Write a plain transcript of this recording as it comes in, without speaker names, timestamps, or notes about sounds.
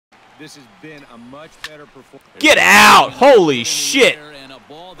This has been a much better performance. Get out! Holy shit!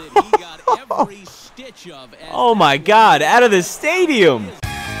 Oh my God! Out of the stadium!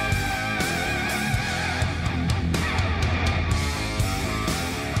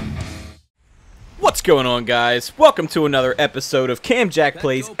 What's going on, guys? Welcome to another episode of Cam Jack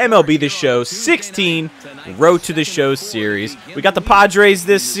Plays MLB The Show 16 Road to the Show series. We got the Padres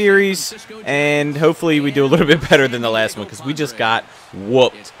this series, and hopefully we do a little bit better than the last one because we just got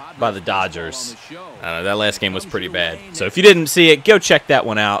whooped by the Dodgers. That last game was pretty bad. So if you didn't see it, go check that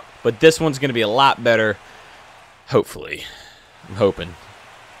one out. But this one's going to be a lot better, hopefully. I'm hoping.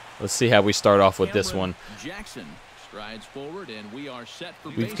 Let's see how we start off with this one.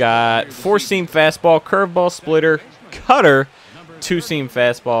 We've got 4-seam fastball, curveball, splitter, cutter, 2-seam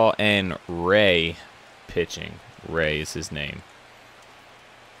fastball, and Ray pitching. Ray is his name.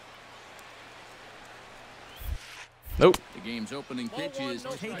 Nope. The game's opening pitch is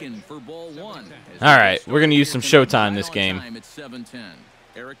taken for ball one. All right, we're going to use some showtime this game.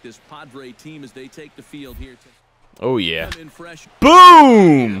 Eric, this Padre team as they take the field here. Oh, yeah.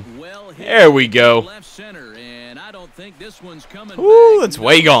 Boom! There we go. Ooh, that's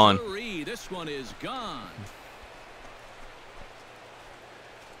way gone.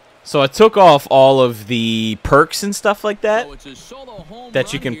 So I took off all of the perks and stuff like that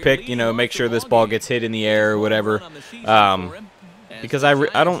that you can pick, you know, make sure this ball gets hit in the air or whatever, because I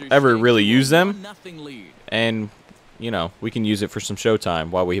don't ever really use them, and, you know, we can use it for some showtime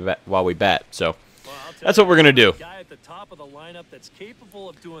while we bat, so that's what we're going to do. We're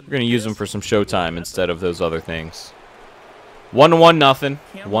going to use them for some showtime instead of those other things. 1-1 nothing.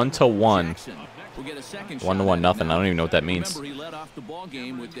 1-1. 1-1 nothing. I don't even know what that means.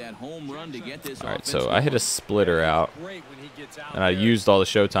 Alright, so I hit a splitter out. And I used all the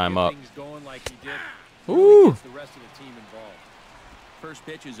showtime up. Ooh!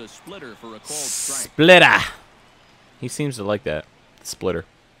 Splitter! He seems to like that. Splitter.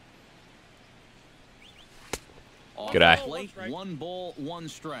 Good eye. One ball, one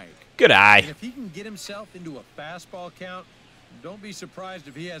strike. Good eye. And if he can get himself into a fastball count, don't be surprised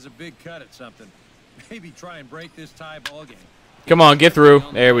if he has a big cut at something. Maybe try and break this tie ball game. Come on, get through.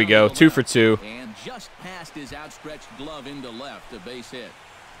 There we go. 2 for 2. And just past his outstretched glove into left, a base hit.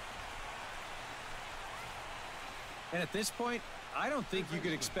 And at this point, I don't think you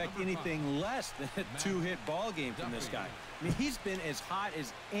could expect anything less than a 2-hit ball game from this guy. I mean, he's been as hot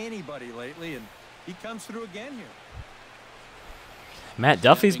as anybody lately, and he comes through again here. Matt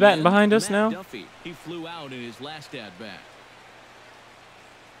Duffy's batting behind us now. Duffy. He flew out in his last at bat.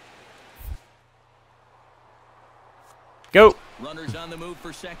 Go. Runners on the move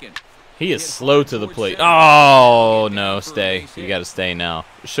for second. He is slow to the plate. Oh, no, stay. You got to stay now.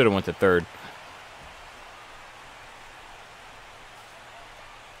 Should have went to third.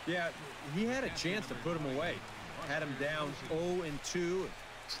 Yeah, he had a chance to put him away. Had him down 0-2.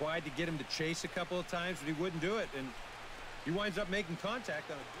 Tried to get him to chase a couple of times, but he wouldn't do it, and he winds up making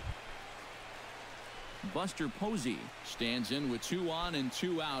contact on it. Buster Posey stands in with 2 on and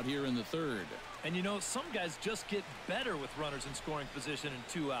 2 out here in the third. And you know, some guys just get better with runners in scoring position and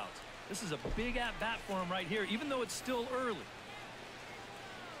 2 outs. This is a big at-bat for him right here, even though it's still early.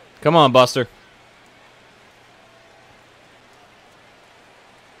 Come on, Buster.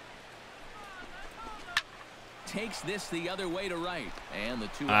 Takes this the other way to right, and the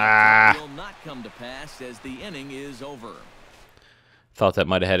 2-out will not come to pass as the inning is over. Thought that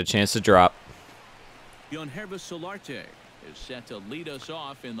might have had a chance to drop. Yonhervis Solarte is set to lead us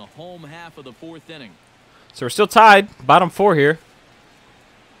off in the home half of the 4th inning. So we're still tied, bottom 4 here.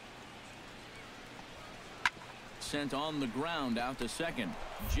 Sent on the ground out to second.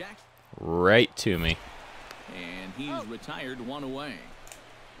 Jack. Right to me. And he's retired 1 away.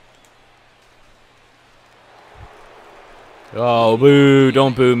 Oh, boo.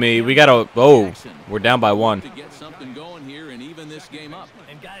 Don't boo me. We got to... Oh, we're down by 1. To get something going here and even this game up.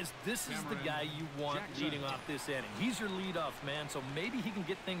 And, guys, this is the guy you want leading off this inning. He's your leadoff man, so maybe he can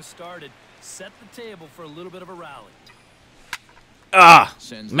get things started, set the table for a little bit of a rally. Ah,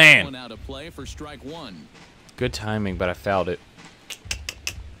 Sends man. One out of play for strike 1. Good timing, but I fouled it.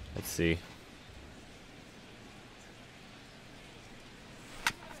 Let's see.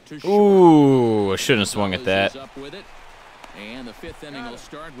 Ooh, I shouldn't have swung at that. Up with it. And the 5th inning will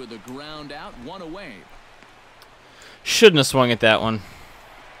start with a ground out, 1 away. Shouldn't have swung at that one.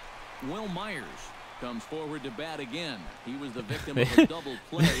 Will Myers comes forward to bat again. He was the victim of a double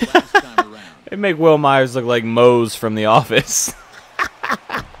play last time around. They make Will Myers look like Mose from The Office.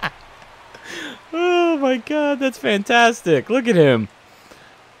 Oh, my God. That's fantastic. Look at him.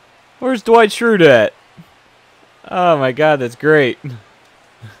 Where's Dwight Schrute at? Oh, my God. That's great.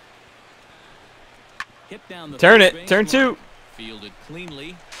 Hit down the Turn first it. Turn baseline. two. Fielded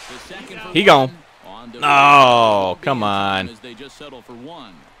cleanly. The second for He one. gone. On to Oh, the come on. as they just settle for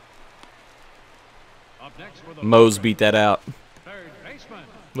one. Up next for the Mose beat that out. third baseman,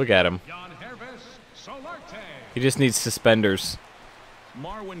 Look at him. Jan Hervis Solarte. He just needs suspenders.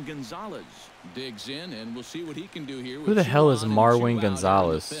 Marwin Gonzalez digs in, and we'll see what he can do here. Who the hell is Marwin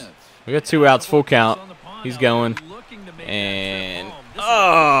Gonzalez? We got 2 outs, full count. He's going. And,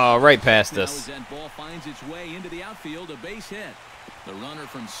 oh, right past Now us. as that ball finds its way into the outfield, a base hit. The runner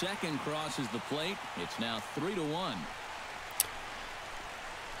from second crosses the plate. It's now 3-1.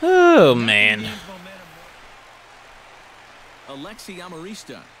 Oh, man. Alexi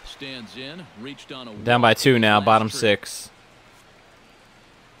Amarista stands in, reached on a Down by walk 2 in now, his bottom last trip. 6.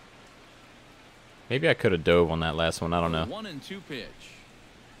 Maybe I could have dove on that last one. I don't know. 1-2 pitch.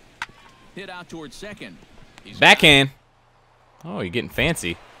 Hit out towards second. He's Backhand. Oh, you're getting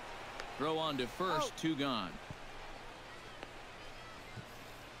fancy. throw on to first, 2 gone.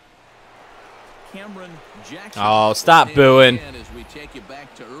 Cameron Jackson. Oh, stop booing. As we take you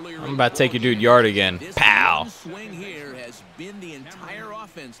back to earlier in I'm the about to take ball your dude game. yard again. This Pow. one swing here has been the entire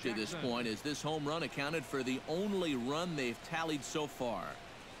offense to this point, as this home run accounted for the only run they've tallied so far.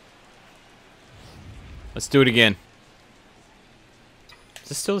 Let's do it again. Is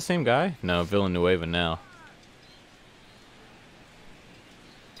this still the same guy? No, Villanueva now.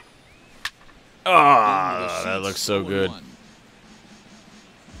 Oh, that looks so good.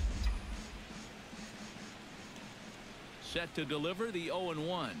 Set to deliver the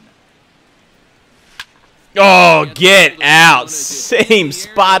 0-1. Oh, get out. Same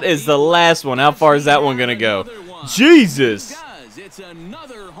spot as the last one. How far is that one going to go? Jesus. It's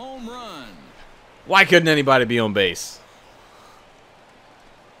another home run. Why couldn't anybody be on base?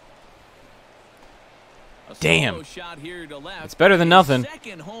 Damn. Shot here to left. It's better than nothing.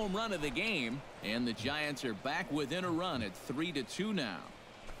 Second home run of the game, and the Giants are back within a run at 3-2 now.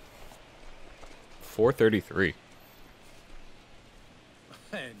 433.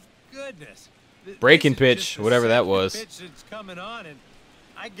 Man, goodness. Breaking This is pitch, just the whatever that second was. Pitch that's coming on, and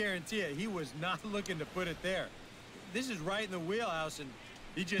I guarantee you, he was not looking to put it there. This is right in the wheelhouse, and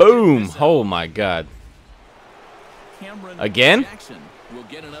he just Boom. didn't miss it. Oh, my God. Cameron Again? Jackson will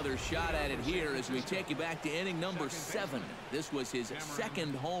get another shot at it here as we take you back to inning number 7. This was his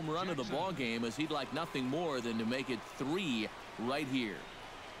second home run of the ball game, as he'd like nothing more than to make it 3 right here.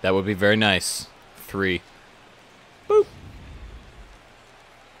 That would be very nice. 3. Boop.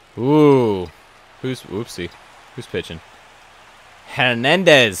 Ooh. Whoopsie. Who's pitching?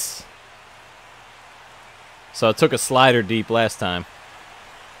 Hernandez. So I took a slider deep last time.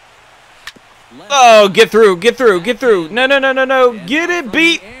 Oh, get through. No. Get it,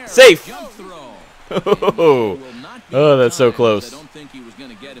 beat. Safe. Oh, that's so close. I don't think he was going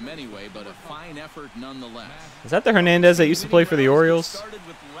to get him anyway, but a fine effort nonetheless. Is that the Hernandez that used to play for the Orioles? Started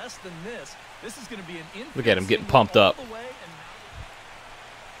with less than this. This is going to be an Look at him getting single pumped up. all the way,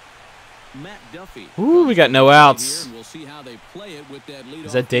 and Matt Duffy. Ooh, we got no outs. We'll see how they play it with that leadoff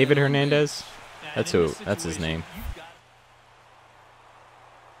Is that David man on Hernandez? now That's in who. this That's his situation, name. you've got-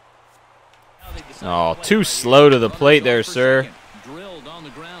 Now they decide Oh, to play too right slow to the Runners plate on there, for sir. second. Drilled on the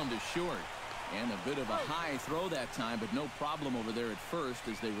ground to short. And a bit of a high throw that time, but no problem over there at first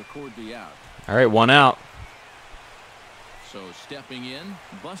as they record the out. All right, 1 out. So stepping in,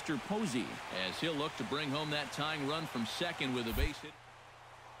 Buster Posey, as he'll look to bring home that tying run from second with a base hit.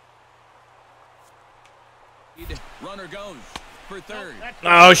 Runner goes for third.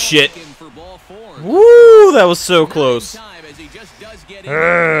 Oh, shit. Looking for ball 4. Woo, that was so close. Time as he just does get in.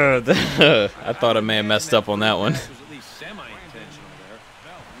 I thought I may have messed up on that one. That was at least semi-intentional there.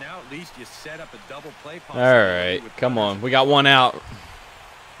 Now at least you set up a double play All right, come on. We got 1 out.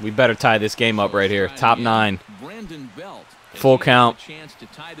 We better tie this game up right here. Top 9. Brandon Belt. Full count. Chance to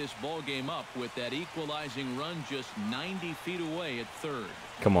tie this ball game up with that equalizing run just 90 feet away at third.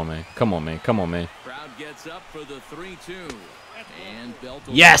 Come on, man. Crowd gets up for the 3-2. And Belt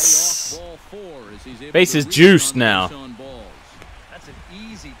will Yes! lay off ball 4 as he's able Base to is reach juiced on now. base on balls. That's an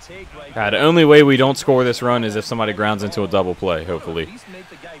easy take right God, the only way we don't score this run is if somebody grounds into a double play, hopefully. At least make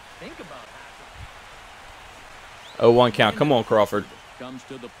the guy think about it. 0-1 count. Come on, Crawford. Comes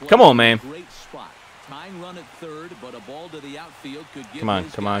to the plate. Come on, man. Great spot. Tying run at third, but a ball to the outfield could give Come on.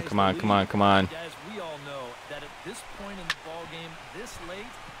 his guys the lead. Guys, we all know that at this point in the ball game, this late,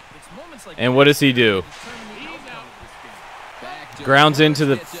 it's moments like And what does he do? Back to Grounds first. into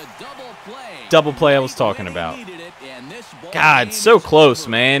the It's a double play I was talking about. Needed it, and this ball God, game so is close,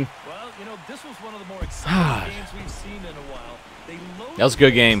 over. man. Well, you know, this was one of the more exciting games we've seen in a while. They loaded That was a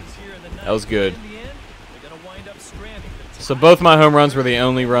good game. bases here in the That was ninth, good. but in the end, they're gonna wind up stranding the So both my home runs were the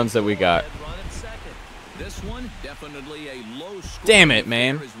only runs that we got. run at second. This one definitely a low score. Damn it,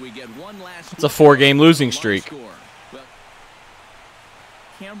 man. As we get one last It's a 4-game losing streak. Well,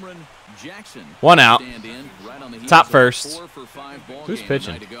 Cameron Jackson. One out. Right on the Top heels first. of a 4-for-5 ball Who's game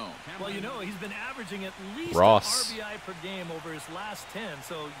pitching? tonight to go. Well, you know, he's been averaging at least Ross. an RBI per game over his last 10,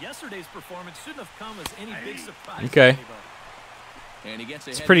 so yesterday's performance shouldn't have come as any big surprise Okay. to anybody. And he gets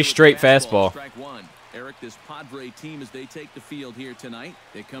It's ahead pretty to a straight fastball. Strike one. Eric, this Padre team, as they take the field here tonight,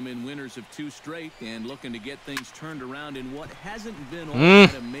 they come in winners of 2 straight and looking to get things turned around in what hasn't been all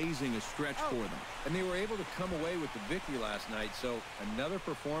that amazing a stretch for them. And they were able to come away with the victory last night, so another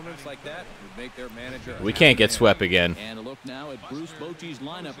performance like that would make their manager a We happy can't get man. swept again. And a look now at Bruce Bochy's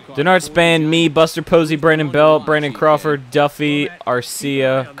lineup card. Denard for Span, the me, Giants. Buster Posey, Brandon Bell, Brandon Watch, Crawford, Duffy,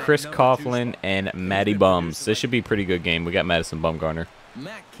 Arcia, Chris Coughlin, and Matty Bums. This should be a pretty good game. We got Madison Bumgarner.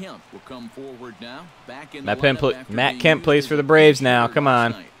 Matt Kemp will come forward now. Back in Matt the Kemp lineup after Matt being Kemp used plays as for a the Braves pinch now. hitter Come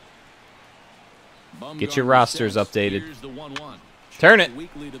last on. night. Get your Bumgarner rosters sets. updated. Here's the 1-1. Turn it.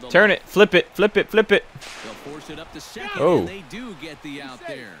 Weakly to the Turn left. it. Flip it. Flip it. Flip it. They'll force it up to second, Oh. and they do get the out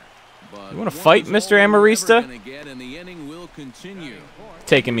there. But You wanna one fight, is Mr. all they're Amarista? ever gonna get, and the inning will continue.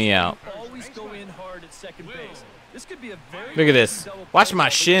 Taking me out. Always go in hard at second base. This could be a very Look at this. double Watch play my ball,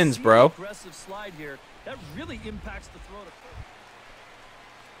 but you shins, see bro. the aggressive slide here. That really impacts the throw to first.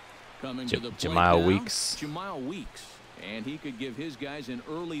 Coming to the plate Jamal now, Weeks. Jamal Weeks. And he could give his guys an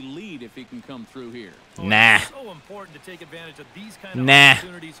early lead if he can come through here. Nah. It's so important to take advantage of these kind of Nah.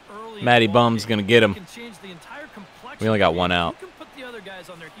 opportunities early in Matty the ball Bum's game. gonna get him. You can change the entire complexion We only got of the one game. out. You can put the other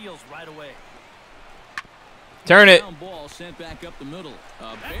guys on their heels right away. Turn it. Ground ball sent back up the middle.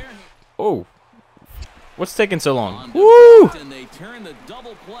 A bare Oh. What's taking so long? on Woo! defense, and they turn the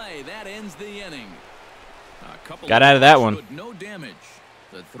double play. That ends the inning. A couple Got out of that one. with no damage.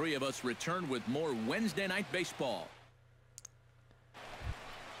 The three of us return with more Wednesday night baseball.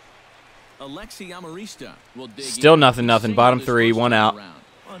 Alexi Amarista will dig Still in. nothing, nothing. Single Bottom his 3, first 1 time out. around.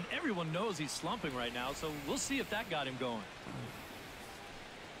 Well, and everyone knows he's slumping right now, so we'll see if that got him going.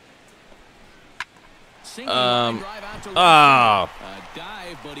 Single line drive out to Oh. right field. A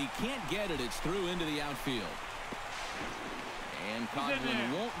dive, but he can't get it. It's through into the outfield. And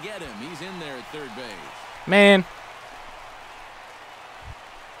Coughlin won't get him. He's in there at third base. Man.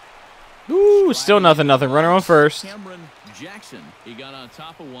 Ooh, still nothing, nothing. Runner on first. Cameron Jackson. He got on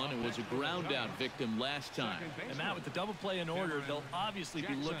top of one and was a ground out victim last time. And Matt, with the double play in order, they'll obviously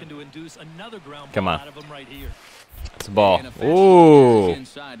be looking to induce another ground Come ball on. out of him right here. It's a ball. And a fastball Ooh.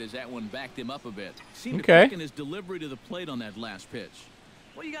 inside as that one backed him up a bit. Seemed to Okay. quicken his delivery to the plate on that last pitch.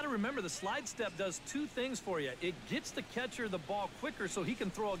 Well, you got to remember the slide step does 2 things for you. It gets the catcher the ball quicker so he can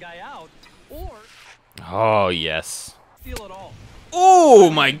throw a guy out, or Oh, yes. steal it all. Oh,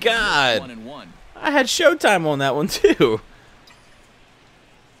 my God. 1-1. I had Showtime on that one, too.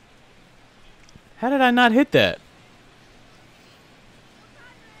 How did I not hit that?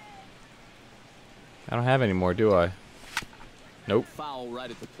 I don't have any more, do I? Nope. Foul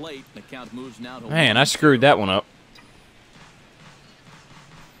right at the plate. The count moves now to Man, 1. I screwed that one up.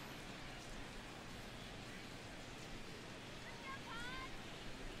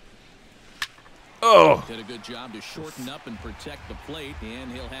 Oh. Did a good job to shorten up and protect the plate,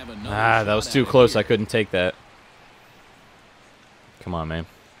 and he'll have another Ah, that shot was at too it close. here. I couldn't take that. Come on, man.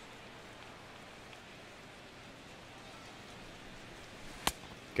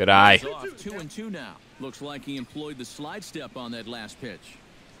 Good eye. He's off 2-2 now. Looks like he employed the slide step on that last pitch.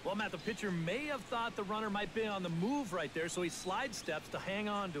 Well, Matt, the pitcher may have thought the runner might be on the move right there, so he slide steps to hang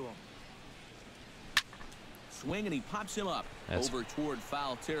on to him. Swing, and he pops him up over toward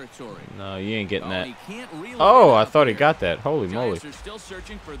foul territory. No, you ain't getting Oh, that. he can't reel it Oh, in I out thought he there. got that. Holy moly. Giants are still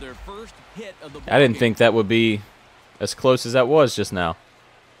searching for their first hit of the I didn't ballgame. think that would be as close as that was just now.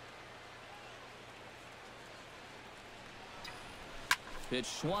 Pitch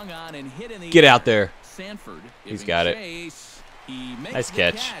swung on and hit in the Get air. out there. Sanford He's giving got it. chase. He makes Nice the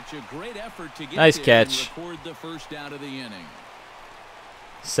catch. A great effort to get Nice there catch. and record the first out of the inning.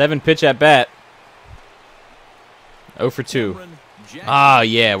 7 pitch at bat. 0 for 2. Cameron Jackson Ah,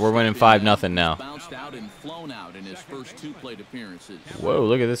 yeah, we're winning stepped 5-0 in, now. Bounced out and flown out in his first 2 plate appearances. Whoa,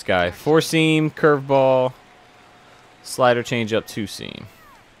 look at this guy. 4-seam, curveball, slider, changeup, 2-seam.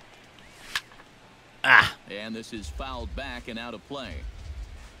 Ah, And this is fouled back and out of play.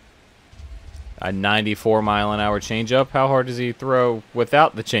 a 94-mile-an-hour changeup. How hard does he throw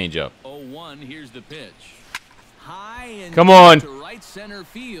without the changeup? 0-1, here's the pitch. High and Come on. to right center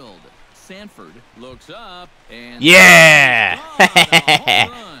field. Sanford looks up and Yeah! a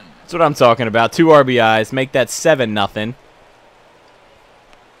home run. That's what I'm talking about. 2 RBIs. Make that 7-0.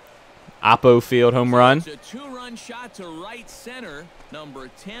 Oppo Field home run. It's a two-run shot to right center, number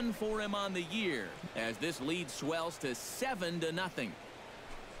 10 for him on the year, as this lead swells to 7-0.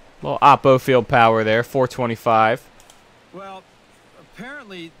 Little Oppo Field power there, 425. Well,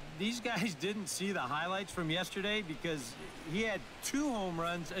 apparently these guys didn't see the highlights from yesterday because he had 2 home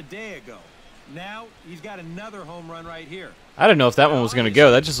runs a day ago. Now he's got another home run right here. I don't know if that one was going to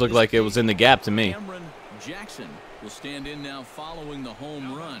go. That just looked like it was in the gap to me. Cameron Jackson will stand in now following the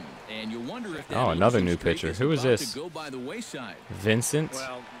home run, and you wonder if that another losing new streak pitcher. is Who is about this? to go by the wayside. Vincent.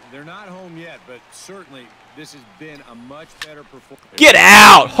 Well, they're not home yet, but certainly this has been a much better performance. Get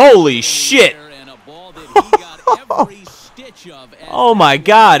out! Holy shit! And a ball that he got every stitch of as Oh my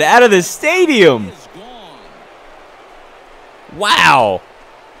God! Out of the stadium! is gone. Wow!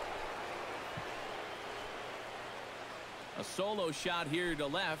 A solo shot here to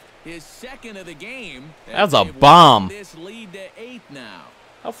left, his second of the game. That's a They've bomb. widened this lead to 8 now.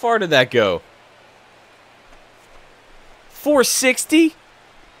 How far did that go? 460?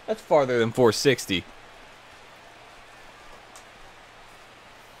 That's farther than 460.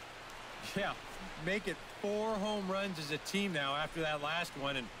 Yeah, make it 4 home runs as a team now after that last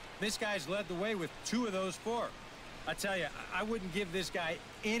one, and this guy's led the way with 2 of those 4. I tell you, I wouldn't give this guy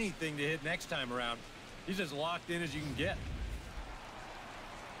anything to hit next time around. He's as locked in as you can get.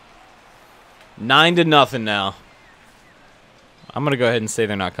 9-0 now. I'm going to go ahead and say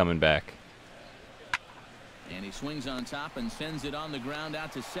they're not coming back. And he swings on top and sends it on the ground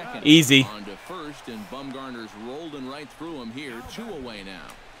out to second. Easy. On to first, and Bumgarner's rolling right through him here. 2 away now.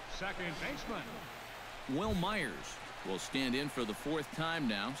 Second baseman. Will Myers will stand in for the 4th time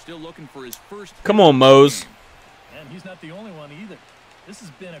now. Still looking for his first. Come on, Mose. And he's not the only one either. This has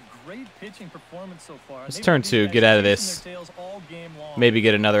been a great pitching performance so far. Let's They've turn had these 2. guys Get out of chasing this. their tails all game long. Maybe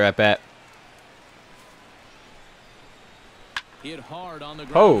get another at-bat. Hit hard on the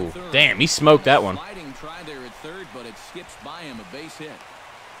ground Oh, at third. damn. He smoked that one. Sliding try there at third, but it skips by him, a base hit.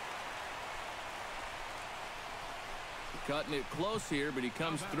 Cutting it close here, but he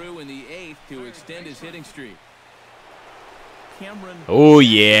comes through in the 8th to extend his hitting streak. Cameron. Oh,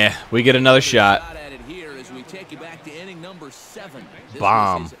 yeah. We get another shot. At it here as we take you back to inning number 7. This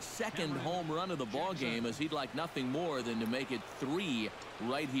Bomb. was his second home run of the ball game, as he'd like nothing more than to make it 3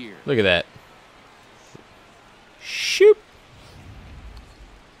 right here. Look at that. Shoop.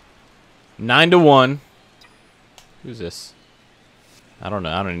 9-1. Who's this? I don't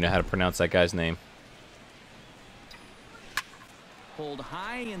know. I don't even know how to pronounce that guy's name. Pulled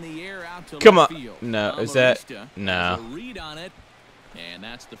high in the air out to Come left on. field. No, is that? Amarista No. has a read on it, and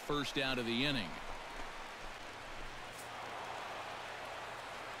that's the first out of the inning.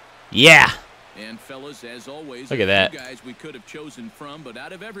 Yeah. And fellas, as always, Look at a that. few guys we could have chosen from, but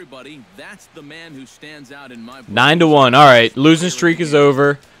out of everybody, that's the man who stands out in my book. 9-1. All right. Losing streak is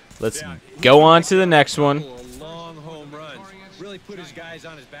over. Let's go on to the next one. Long home runs. Really put his guys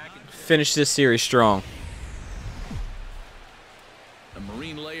on his back. Finish this series strong. A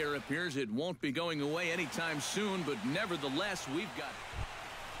marine layer appears it won't be going away anytime soon, but nevertheless, we've got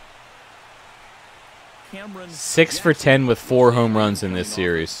Cameron 6 for 10 with 4 home runs in this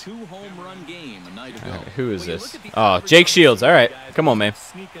series. 2 home run game a night ago. All right, who is When you this? look at the Oh, average Jake numbers Shields. of All right. these guys, Come on, man.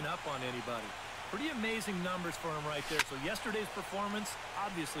 Sneaking up on anybody. Pretty amazing numbers for him right there. So yesterday's performance,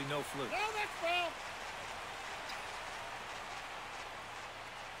 obviously no fluke.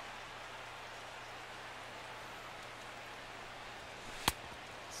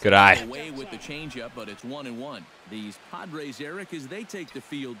 Good eye. Away with the changeup, but it's 1-1. These Padres, Eric, as they take the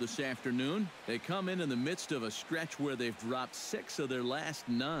field this afternoon, they come in the midst of a stretch where they've dropped 6 of their last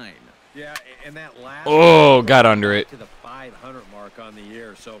 9. Yeah, and that last Oh, got under it. to the 500 mark on the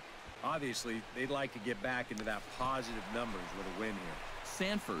year. So obviously they'd like to get back into that positive numbers with a win here.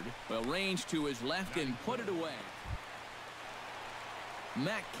 Sanford, well, range to his left and put it away.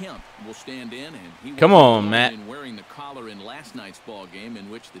 Matt Kemp will stand in, and he Come was on, alone Matt. in wearing the collar in last night's ball game, in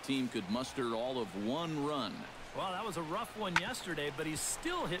which the team could muster all of 1 run. Well, that was a rough one yesterday, but he's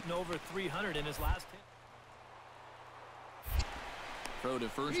still hitting over 300 in his last hit. Throw to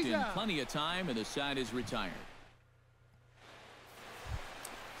first in plenty of time, and the side is retired.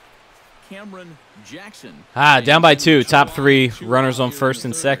 Cameron Jackson. Down by 2. Top 3 runners on first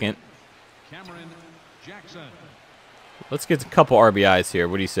and second. Cameron Jackson. Let's get a couple RBIs here.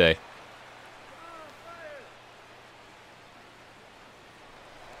 What do you say?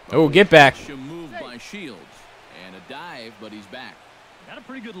 Oh, get back. A move by Shields, and a dive, but he's back. Got a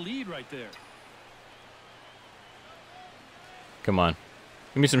pretty good lead right there. Come on.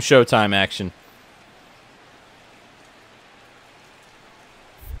 Give me some Showtime action.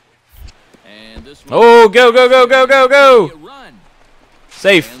 And this one Oh, go, go, go, go, go, go. a run.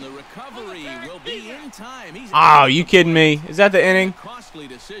 Safe. And the recovery Oh, you kidding me? Is that the inning? Costly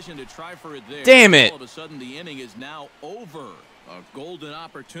decision to try for it there. Damn it. All of a sudden, the inning is now over. A golden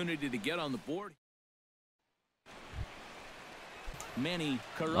opportunity to get on the board.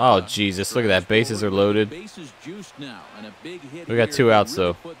 Oh, Jesus. Look at that. Bases are loaded. Bases juiced now, and a big hit We got here 2 outs,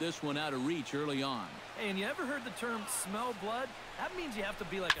 really though. Put this one out of reach early on. Hey, and you ever heard the term smell blood? That means you have to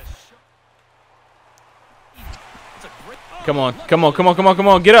be like a it's a great, Come on. Come on. Come on. Come on. Come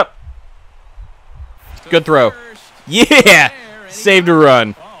on. Get up. Good throw. Yeah. Saved a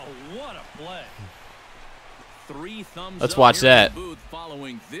run. Oh, what a play. 3 thumbs Let's up watch here in that. the booth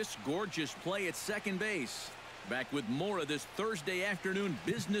following this gorgeous play at second base. Back with more of this Thursday afternoon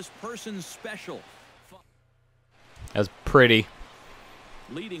business person special. That's pretty.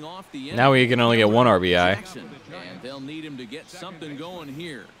 Leading off the Now we can only get 1 RBI. Jackson, and they'll need him to get something going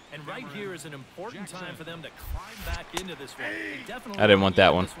here. And right here is an important time for them to climb back into this one. They definitely I didn't want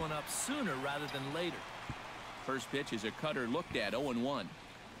that want one. to get this one up sooner rather than later. First pitch is a cutter looked at 0-1.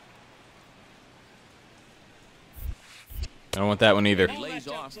 I don't want that one either. He lays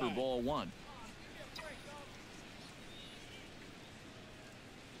off for ball 1.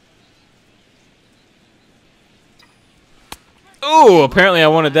 Oh, apparently I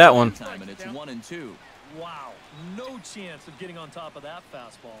wanted that one. And it's 1-2. Wow, no chance of getting on top of that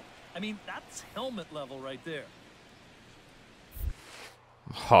fastball. I mean, that's helmet level right there.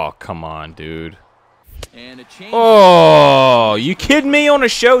 Oh, come on, dude. And a change. Oh, you kidding me on a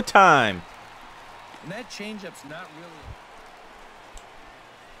Showtime? And that changeup's not really.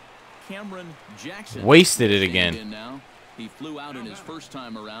 Cameron Jackson Wasted it stand again. in now. He flew out in his first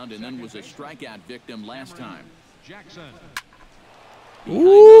time around and then was a strikeout victim last time. Jackson.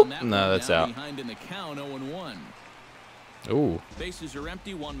 Ooh, no, that's out. Behind in the count, 0-1. Ooh. Bases are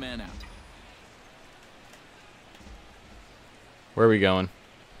empty, 1 man out. Where are we going?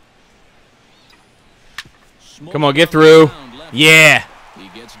 Smoke Come on, get from the through. mound, left. Yeah.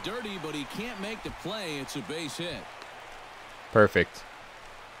 He gets dirty, but he can't make the play. It's a base hit. Perfect.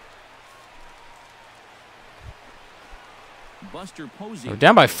 Buster Posey. We're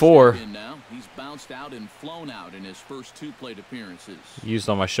down by 4. In now. He's bounced out and flown out in his first 2 plate appearances. Used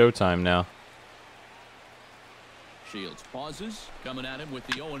all my Showtime now. Shields pauses, coming at him with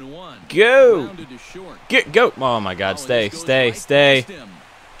the 0-1. Go. Rounded to short. Go. Oh, my God. Oh, Stay, and this goes stay, right stay. past him.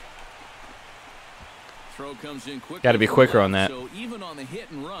 Throw comes in quickly. Gotta be for quicker left, on that. So even on the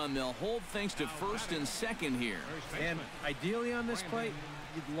hit and run, they'll hold things to first and second here. And ideally on this play,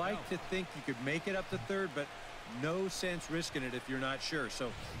 you'd like to think you could make it up to third, but no sense risking it if you're not sure.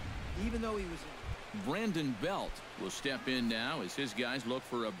 So even though he was Brandon Belt will step in now as his guys look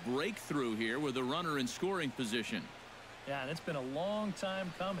for a breakthrough here with a runner in scoring position. Yeah, and it's been a long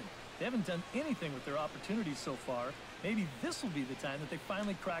time coming. They haven't done anything with their opportunities so far. Maybe this will be the time that they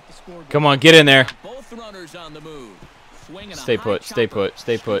finally crack the scoreboard. Come on, get in there. Both runners on the move. Swinging Stay a high put, stay chopper. put,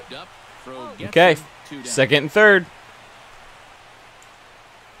 stay put. Scooped up. Throw gets Okay. him. 2 down. Second and third.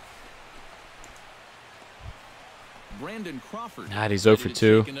 Brandon Crawford. God, he's 0 for ready to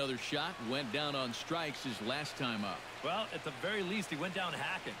 2. take another shot. Went down on strikes his last time up. Well, at the very least, he went down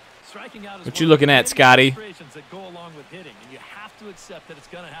hacking. Striking out is What one you of looking the at, many Scotty? frustrations that go along with hitting, and you have to accept that it's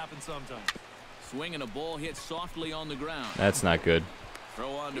going to happen sometime. Swinging a ball hit softly on the ground. That's not good.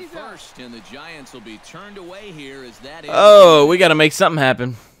 Throw on to first, and the Giants will be turned away here as that is. Oh, we got to make something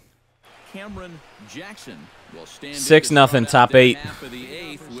happen. Cameron Jackson will stand 6-0, top 8.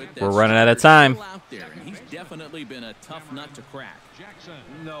 We're running out of time. Out there, and he's definitely been a tough nut to crack. Jackson.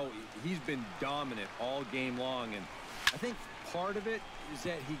 No, he's been dominant all game long, and I think part of it is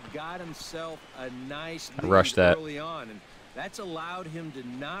that he got himself a nice lead rushed that. early on, and that's allowed him to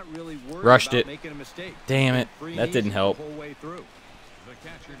not really worry Rushed about it. making a mistake. Damn it. Free That and didn't easy help. the whole way through. The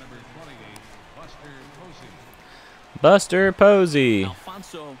catcher, number 28, Buster Posey. Buster Posey.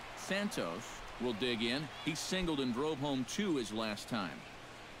 Alfonso Santos will dig in. He singled and drove home 2 his last time.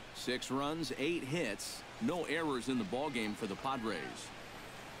 6 runs, 8 hits, no errors in the ballgame for the Padres.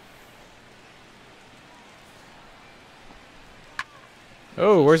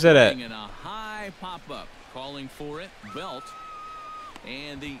 Oh, where's that at? In a high pop-up, calling for it, Belt,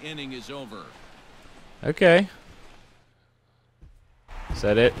 and the inning is over. Okay. Is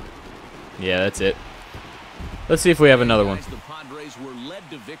that it? Yeah, that's it. Let's see if we have another one. Guys, the Padres were led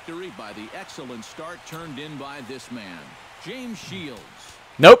to victory by the excellent start turned in by this man, James Shields.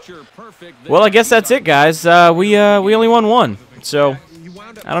 Nope. Picture perfect. Well, I guess that's it, guys. We only won 1, so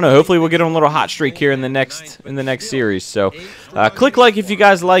I don't know. Hopefully, we'll get on a little hot streak here in the next series. So, click like if you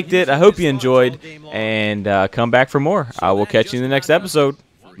guys liked it. I hope you enjoyed, and come back for more. I will catch you in the next episode.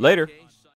 Later.